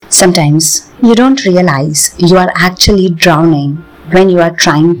Sometimes you don't realize you are actually drowning when you are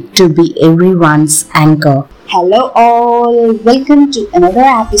trying to be everyone's anchor. Hello, all. Welcome to another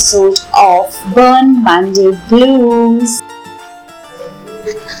episode of Burn Monday Blues.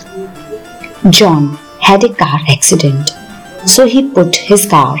 John had a car accident, so he put his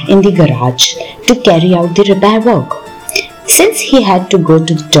car in the garage to carry out the repair work. Since he had to go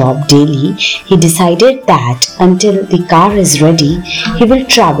to the job daily, he decided that until the car is ready, he will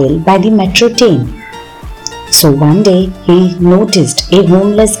travel by the metro train. So one day, he noticed a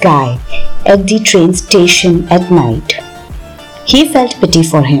homeless guy at the train station at night. He felt pity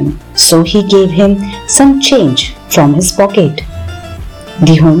for him, so he gave him some change from his pocket.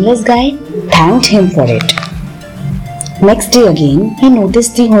 The homeless guy thanked him for it. Next day again, he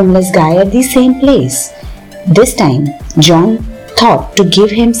noticed the homeless guy at the same place. This time, John thought to give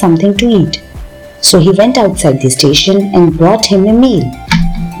him something to eat. So he went outside the station and brought him a meal.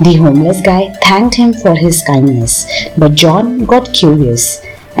 The homeless guy thanked him for his kindness, but John got curious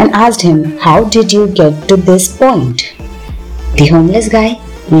and asked him, "How did you get to this point?" The homeless guy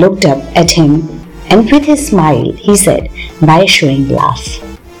looked up at him and with a smile he said, "By a showing laugh."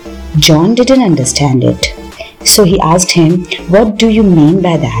 John didn't understand it. So he asked him, "What do you mean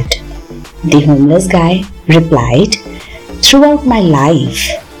by that?" The homeless guy replied, "Throughout my life,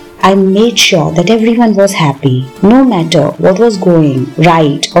 I made sure that everyone was happy, no matter what was going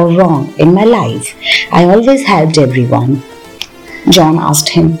right or wrong in my life. I always helped everyone." John asked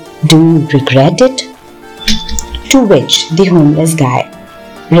him, "Do you regret it?" To which the homeless guy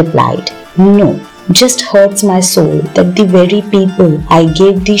replied, "No, just hurts my soul that the very people I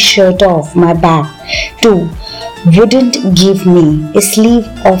gave the shirt off my back to wouldn't give me a sleeve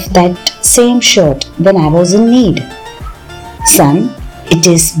of that same shirt when I was in need. Son, it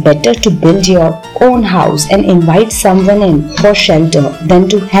is better to build your own house and invite someone in for shelter than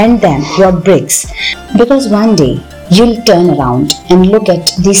to hand them your bricks, because one day you'll turn around and look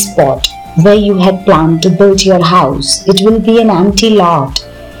at the spot where you had planned to build your house. It will be an empty lot.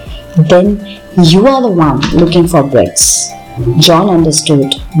 Then you are the one looking for bricks." John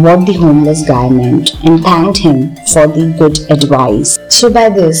understood what the homeless guy meant and thanked him for the good advice. So by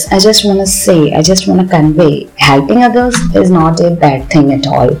this, I just want to convey, helping others is not a bad thing at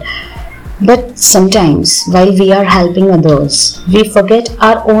all. But sometimes while we are helping others, we forget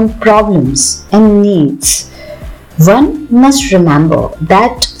our own problems and needs. One must remember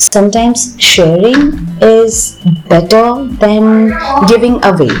that sometimes sharing is better than giving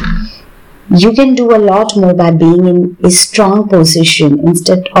away. You can do a lot more by being in a strong position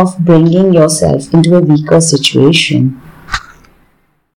instead of bringing yourself into a weaker situation.